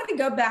 I want to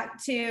go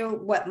back to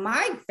what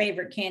my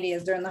favorite candy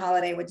is during the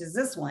holiday, which is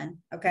this one.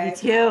 Okay.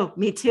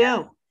 Me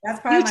too. That's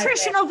probably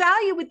nutritional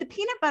value with the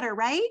peanut butter,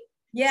 right?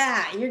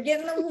 Yeah, you're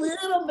getting a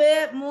little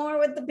bit more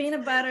with the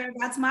peanut butter.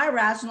 That's my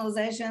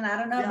rationalization. I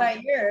don't know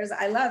about yours.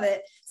 I love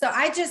it. So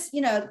I just,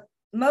 you know,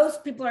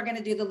 most people are going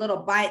to do the little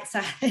bite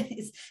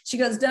size. She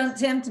goes, don't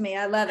tempt me.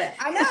 I love it.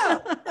 I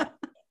know.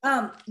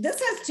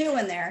 This has 2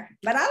 in there,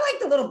 but I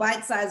like the little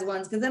bite-sized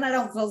ones because then I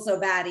don't feel so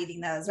bad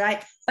eating those,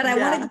 right? But I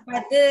wanted to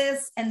buy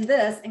this and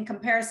this in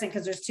comparison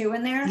because there's 2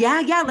 in there.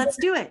 Yeah, let's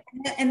do it.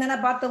 And then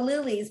I bought the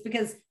Lily's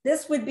because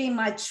this would be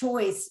my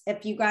choice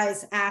if you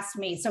guys asked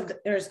me. So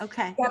there's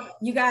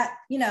you got,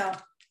 you know,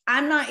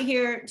 I'm not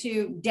here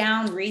to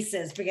down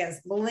Reese's because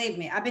believe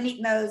me, I've been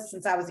eating those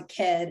since I was a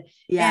kid.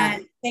 Yeah.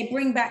 And they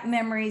bring back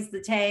memories,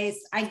 the taste.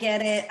 I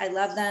get it. I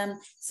love them.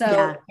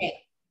 So hey,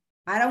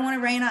 I don't want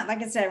to rain on,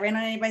 like I said, rain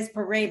on anybody's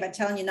parade by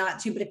telling you not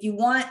to, but if you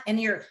want,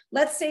 and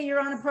let's say you're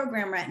on a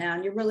program right now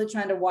and you're really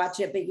trying to watch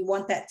it, but you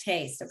want that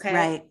taste. Okay.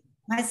 Right.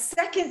 My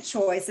second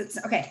choice,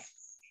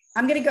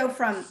 I'm going to go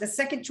from the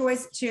second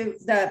choice to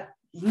the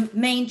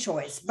main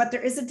choice, but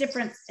there is a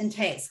difference in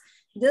taste.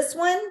 This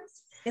one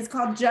is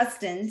called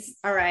Justin's.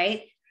 All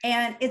right.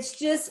 And it's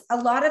just a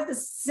lot of the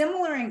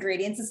similar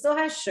ingredients. It still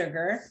has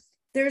sugar.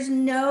 There's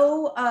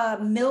no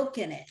milk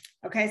in it.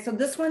 Okay. So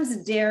this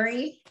one's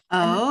dairy.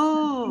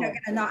 Oh, you're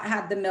going to not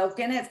have the milk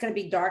in it. It's going to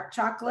be dark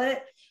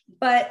chocolate,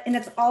 and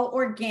it's all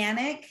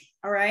organic.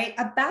 All right.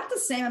 About the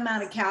same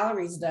amount of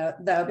calories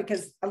though,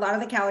 because a lot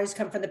of the calories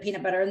come from the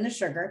peanut butter and the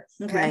sugar.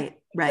 Okay. Right.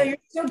 Right. So you're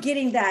still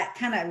getting that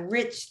kind of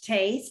rich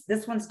taste.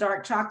 This one's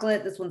dark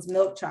chocolate. This one's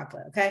milk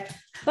chocolate. Okay.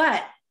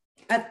 But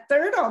a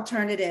third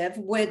alternative,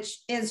 which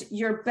is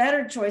your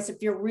better choice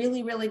if you're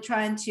really, really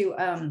trying to,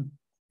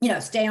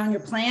 stay on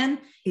your plan.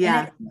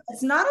 Yeah.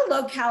 It's not a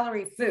low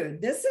calorie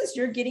food. This is,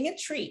 you're getting a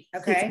treat.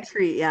 Okay. It's a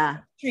treat. Yeah.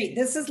 Treat.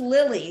 This is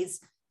Lily's,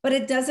 but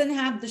it doesn't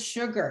have the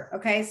sugar.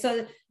 Okay.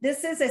 So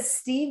this is a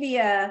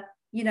stevia,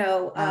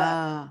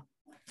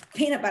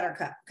 peanut butter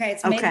cup. Okay.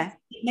 It's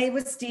made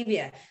with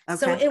stevia. Okay.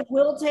 So it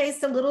will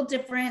taste a little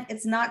different.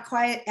 It's not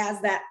quite as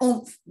that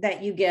oomph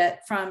that you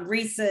get from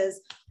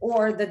Reese's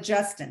or the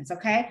Justin's.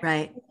 Okay.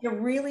 Right.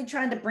 You're really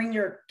trying to bring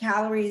your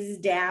calories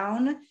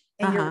down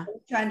and you're really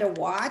trying to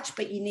watch,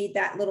 but you need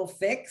that little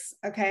fix.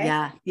 Okay.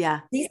 Yeah. Yeah.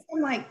 These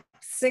are like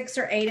 6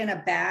 or 8 in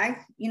a bag,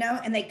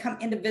 and they come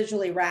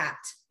individually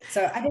wrapped.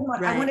 So I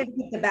wanted to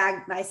keep the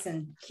bag nice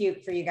and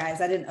cute for you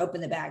guys. I didn't open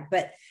the bag,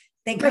 but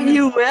they come.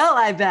 You will,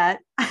 I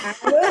bet. I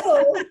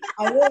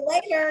will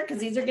later, because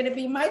these are going to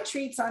be my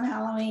treats on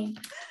Halloween.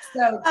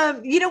 So,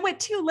 you know what,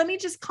 too? Let me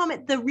just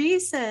comment. The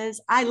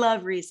Reese's, I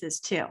love Reese's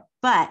too,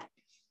 but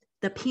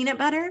the peanut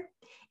butter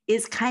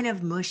is kind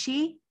of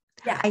mushy.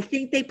 Yeah. I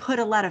think they put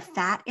a lot of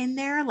fat in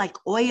there, like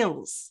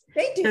oils.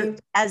 They do.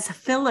 As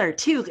filler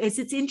too. It's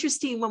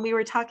interesting when we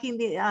were talking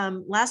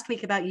last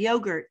week about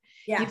yogurt.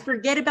 Yeah. You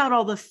forget about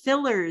all the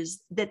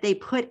fillers that they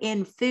put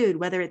in food,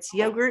 whether it's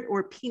yogurt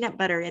or peanut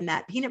butter in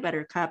that peanut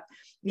butter cup,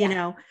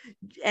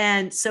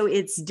 and so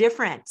it's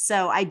different.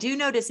 So I do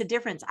notice a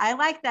difference. I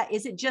like that.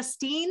 Is it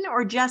Justine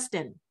or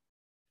Justin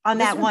on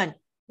that one?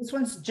 This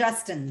one's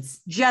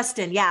Justin's.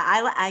 Justin.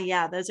 Yeah.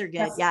 Yeah, those are good.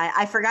 Justin. Yeah.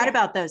 I forgot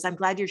about those. I'm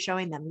glad you're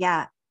showing them.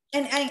 Yeah.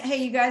 And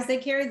hey, you guys, they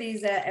carry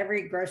these at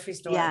every grocery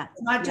store. Yeah.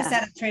 Not just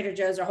at Trader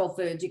Joe's or Whole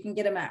Foods. You can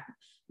get them at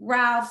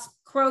Ralph's,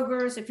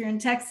 Kroger's, if you're in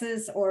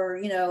Texas, or,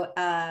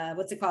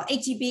 what's it called?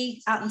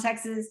 HEB out in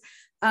Texas.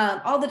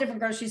 All the different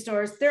grocery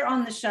stores, they're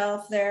on the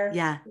shelf there.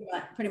 Yeah.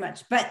 Pretty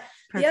much. But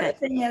Perfect. The other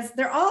thing is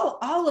they're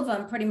all of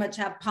them pretty much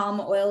have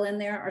palm oil in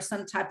there or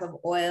some type of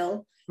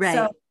oil. Right.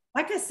 So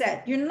like I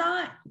said,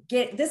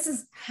 this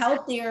is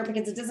healthier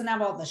because it doesn't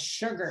have all the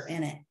sugar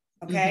in it.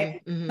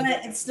 Okay. Mm-hmm, mm-hmm.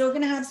 But it's still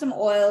going to have some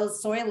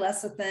oils, soy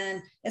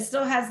lecithin. It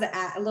still has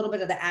a little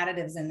bit of the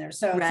additives in there.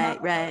 So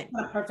it's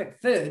not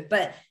perfect food,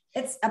 but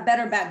it's a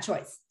better bad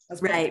choice.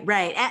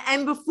 Right.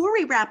 And before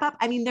we wrap up,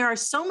 I mean, there are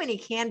so many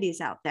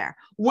candies out there.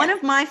 One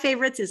of my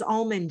favorites is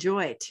Almond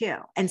Joy too.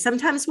 And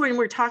sometimes when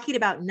we're talking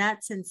about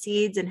nuts and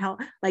seeds and how,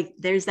 like,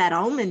 there's that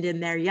almond in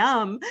there,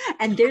 yum.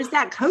 And there's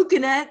that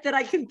coconut that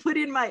I can put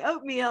in my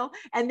oatmeal,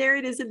 and there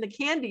it is in the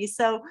candy.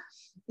 So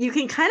you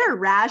can kind of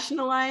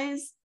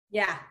rationalize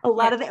a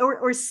lot of it,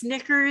 or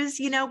Snickers,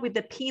 with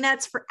the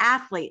peanuts for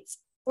athletes.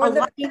 Or a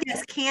lot of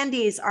these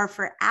candies are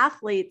for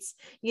athletes.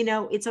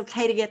 It's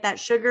okay to get that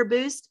sugar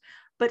boost.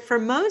 But for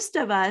most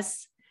of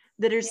us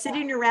that are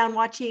sitting around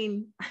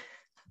watching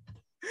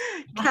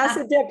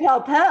Casa de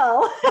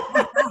Papel,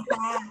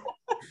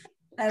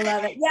 I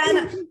love it.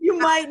 Yeah, you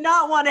might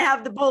not want to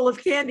have the bowl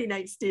of candy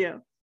next to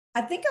you.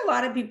 I think a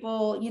lot of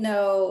people,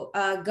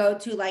 go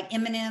to like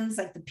M&Ms,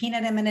 like the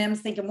peanut M&Ms,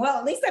 thinking, well,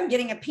 at least I'm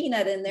getting a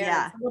peanut in there.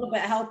 Yeah. It's a little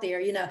bit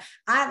healthier.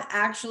 I've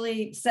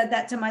actually said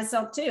that to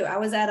myself too. I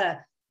was at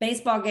a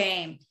baseball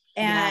game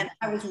and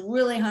I was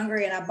really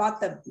hungry, and I bought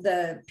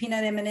the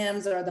peanut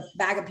M&Ms or the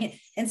bag of peanuts.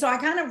 And so I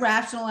kind of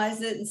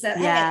rationalized it and said,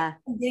 hey,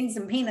 I'm getting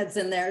some peanuts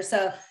in there.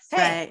 So,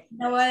 hey, you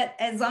know what?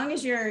 As long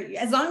as you're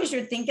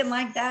thinking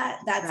like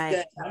that, that's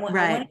good.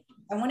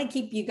 I want to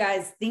keep you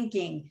guys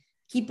thinking,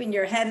 keeping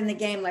your head in the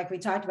game, like we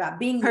talked about,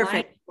 being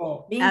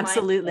mindful.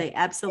 Absolutely.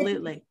 And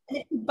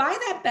if you buy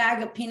that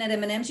bag of peanut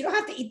M&Ms, you don't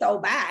have to eat the whole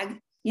bag.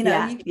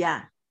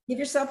 Give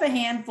yourself a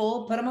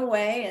handful, put them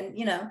away, and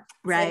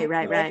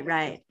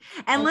Right.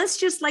 And let's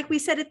just, like we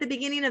said at the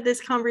beginning of this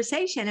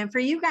conversation, and for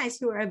you guys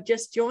who have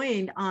just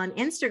joined on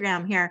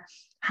Instagram here,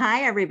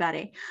 hi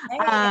everybody.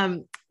 Hey.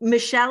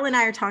 Michelle and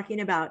I are talking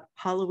about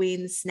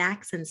Halloween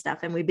snacks and stuff,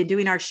 and we've been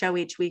doing our show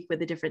each week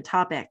with a different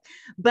topic.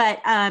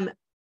 But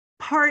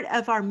part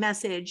of our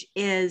message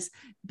is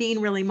being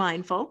really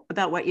mindful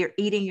about what you're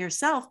eating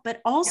yourself, but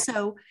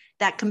also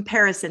that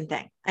comparison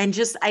thing. And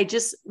I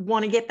just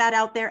want to get that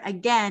out there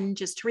again,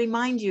 just to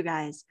remind you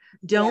guys,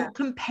 don't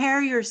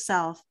compare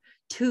yourself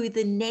to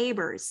the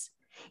neighbors.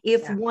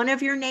 If one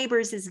of your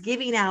neighbors is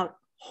giving out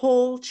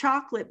whole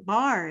chocolate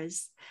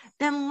bars,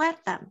 then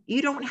let them.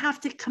 You don't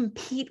have to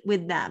compete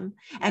with them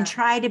and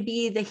try to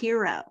be the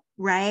hero,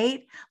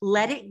 right?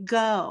 Let it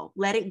go.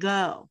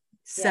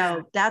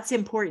 So that's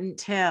important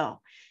too.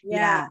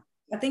 Yeah.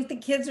 I think the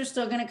kids are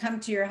still going to come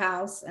to your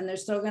house, and they're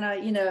still going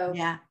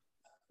to,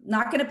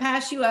 not going to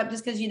pass you up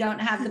just because you don't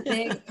have the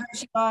big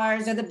Hershey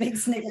bars or the big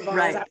Snicker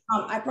bars. Right.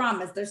 I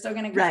promise they're still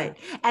going to go. Right.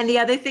 And the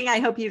other thing I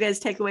hope you guys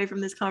take away from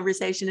this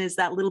conversation is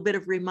that little bit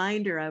of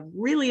reminder of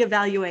really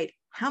evaluate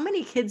how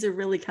many kids are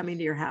really coming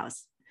to your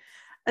house.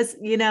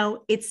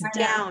 It's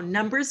down.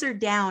 Numbers are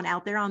down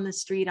out there on the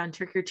street on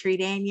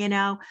trick-or-treating.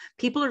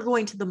 People are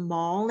going to the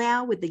mall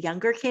now with the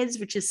younger kids,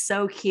 which is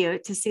so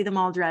cute to see them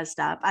all dressed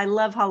up. I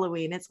love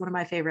Halloween. It's one of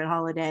my favorite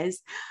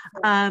holidays.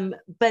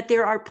 But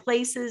there are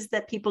places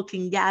that people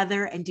can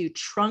gather and do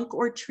trunk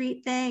or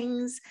treat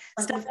things,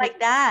 stuff like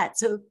that.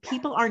 So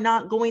people are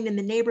not going in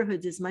the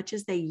neighborhoods as much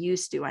as they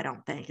used to, I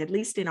don't think, at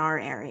least in our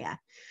area.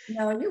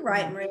 No, you're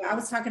right, Maria. I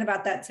was talking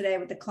about that today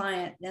with the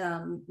client,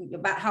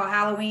 about how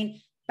Halloween,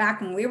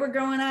 back when we were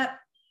growing up,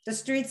 the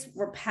streets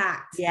were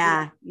packed.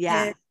 Yeah.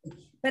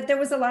 But there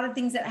was a lot of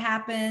things that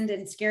happened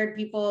and scared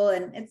people.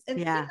 And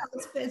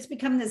it's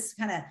become this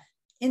kind of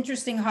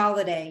interesting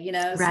holiday,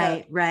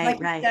 Right.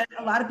 Said,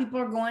 a lot of people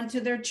are going to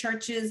their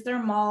churches,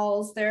 their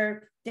malls,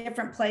 their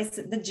different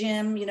places, the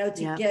gym,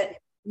 to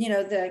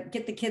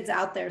get the kids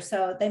out there.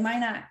 So they may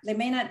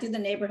not do the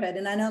neighborhood.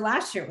 And I know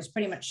last year it was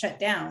pretty much shut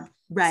down.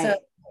 Right. So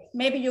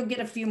maybe you'll get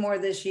a few more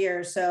this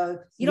year. So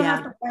you don't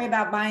have to worry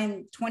about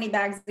buying 20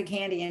 bags of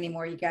candy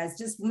anymore, you guys.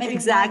 Just maybe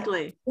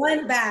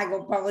one bag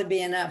will probably be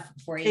enough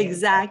for you.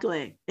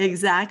 Exactly.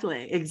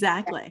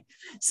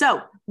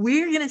 So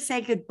we're going to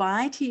say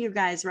goodbye to you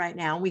guys right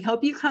now. We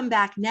hope you come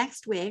back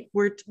next week.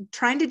 We're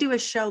trying to do a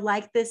show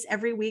like this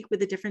every week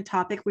with a different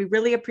topic. We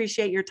really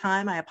appreciate your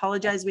time. I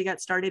apologize. We got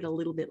started a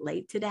little bit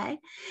late today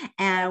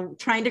and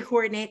trying to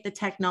coordinate the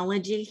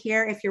technology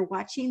here. If you're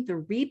watching the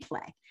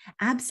replay,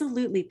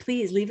 absolutely,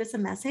 please leave us a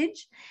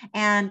message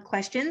and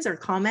questions or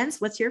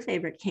comments. What's your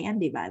favorite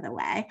candy, by the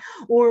way?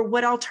 Or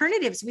what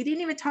alternatives? We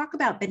didn't even talk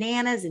about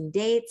bananas and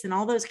dates and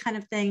all those kind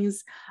of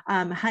things,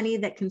 honey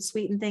that can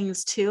sweeten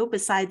things too,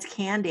 besides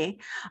candy.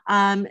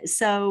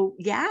 So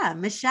yeah,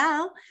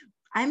 Michelle,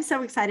 I'm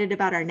so excited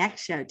about our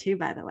next show too,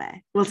 by the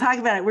way. We'll talk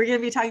about it. We're going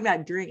to be talking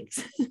about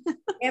drinks.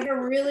 We have a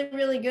really,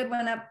 really good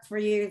one up for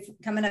you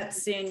coming up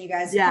soon, you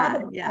guys.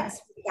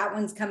 That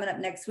one's coming up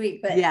next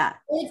week. But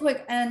really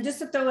quick, and just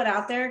to throw it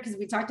out there, because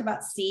we talked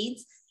about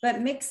seeds, but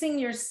mixing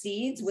your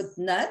seeds with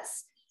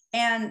nuts.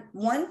 And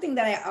one thing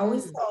that I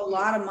always tell a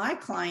lot of my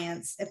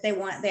clients, if they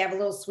have a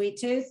little sweet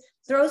tooth,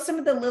 throw some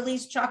of the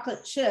Lily's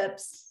chocolate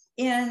chips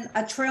in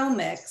a trail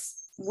mix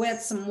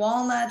with some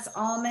walnuts,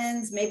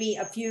 almonds, maybe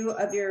a few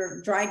of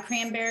your dried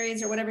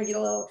cranberries or whatever, get a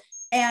little,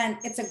 and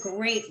it's a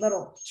great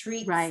little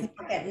treat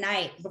at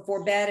night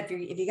before bed if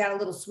you got a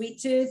little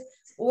sweet tooth,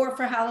 or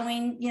for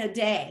Halloween,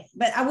 day.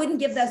 But I wouldn't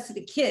give those to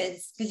the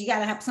kids because you got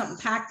to have something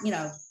packed,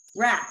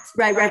 wrapped.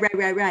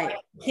 Right.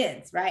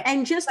 Kids, right?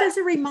 And just as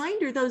a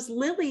reminder, those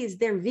Lily's,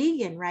 they're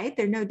vegan, right?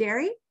 They're no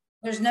dairy?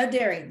 There's no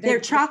dairy. They're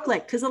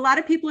chocolate, because a lot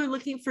of people are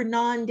looking for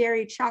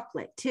non-dairy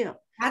chocolate too.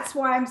 That's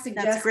why I'm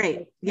suggesting. That's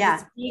great. Yeah.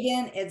 It's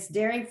vegan, it's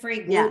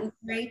dairy-free,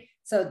 gluten-free. Yeah.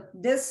 So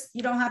this,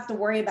 you don't have to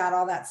worry about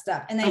all that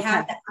stuff. And they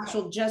have the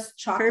actual just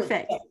chocolate.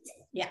 Perfect. Chips.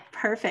 Yeah.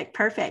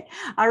 Perfect.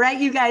 All right,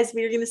 you guys,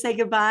 we're going to say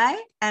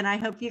goodbye. And I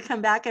hope you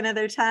come back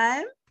another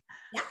time.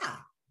 Yeah.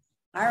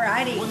 All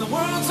righty. When the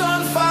world's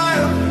on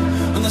fire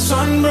and the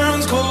sun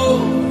burns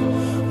cold,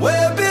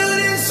 we're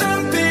building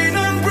something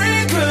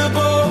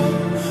unbreakable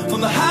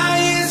from the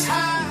highest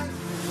high.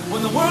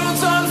 When the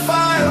world's on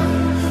fire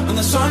and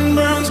the sun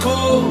burns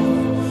cold,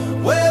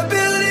 we're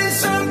building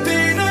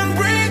something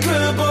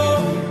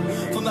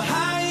unbreakable from the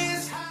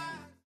highest high.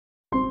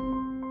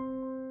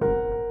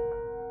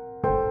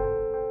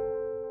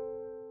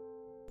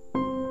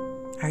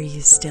 Are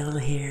you still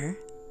here?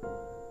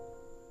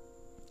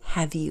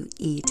 Have you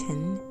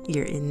eaten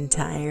your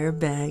entire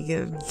bag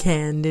of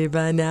candy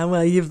by now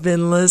while you've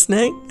been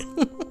listening?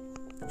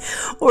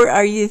 Or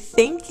are you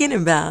thinking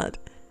about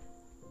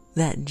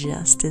that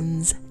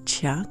Justin's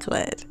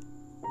chocolate?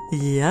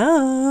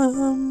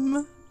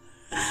 Yum!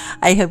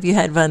 I hope you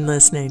had fun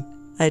listening.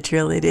 I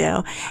truly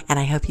do. And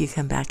I hope you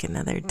come back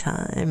another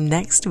time.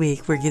 Next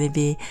week, we're going to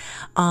be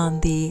on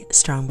the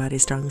Strong Body,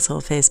 Strong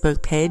Soul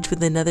Facebook page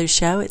with another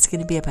show. It's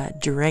going to be about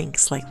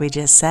drinks, like we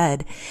just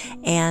said.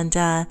 And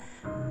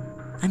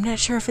I'm not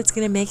sure if it's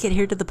going to make it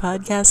here to the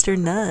podcast or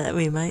not.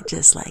 We might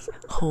just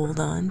hold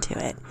on to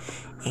it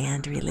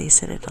and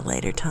release it at a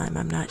later time.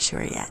 I'm not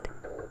sure yet,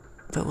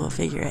 but we'll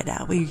figure it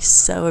out. We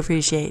so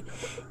appreciate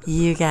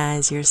you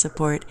guys, your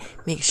support.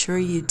 Make sure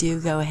you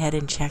do go ahead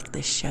and check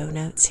the show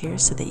notes here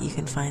so that you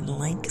can find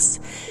links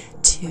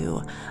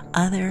to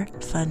other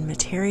fun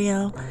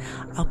material.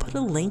 I'll put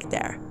a link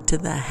there to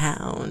the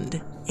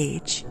Hound,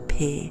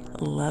 H.P.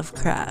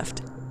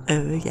 Lovecraft.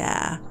 Oh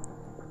yeah.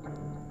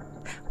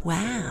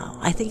 Wow,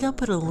 I think I'll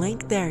put a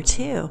link there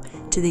too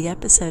to the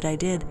episode I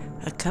did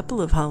a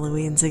couple of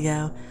Halloweens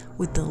ago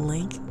with the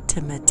link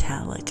to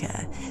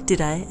Metallica.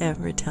 Did I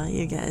ever tell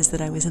you guys that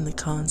I was in the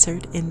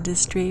concert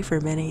industry for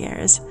many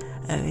years?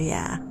 Oh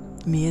yeah,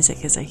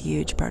 music is a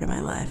huge part of my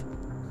life.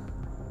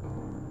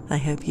 I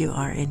hope you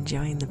are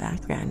enjoying the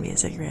background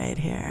music right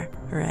here,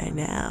 right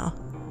now.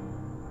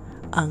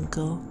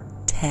 Uncle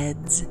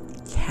Ted's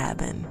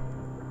Cabin.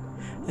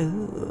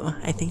 Ooh,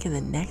 I think in the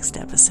next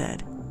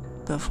episode,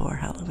 before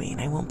Halloween,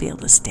 I won't be able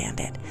to stand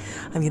it.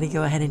 I'm going to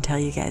go ahead and tell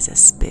you guys a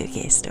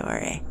spooky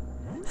story.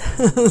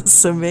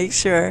 So make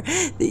sure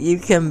that you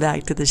come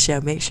back to the show.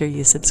 Make sure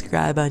you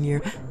subscribe on your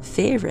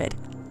favorite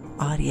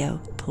audio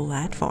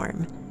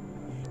platform.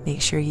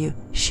 Make sure you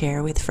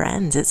share with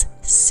friends. It's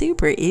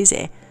super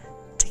easy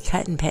to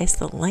cut and paste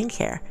the link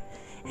here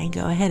and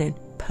go ahead and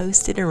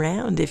post it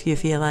around if you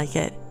feel like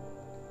it.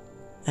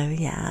 Oh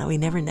yeah, we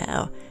never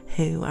know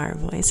who our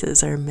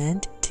voices are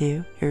meant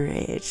to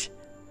reach.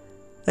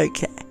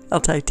 Okay,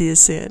 I'll talk to you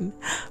soon.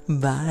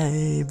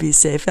 Bye. Be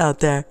safe out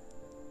there.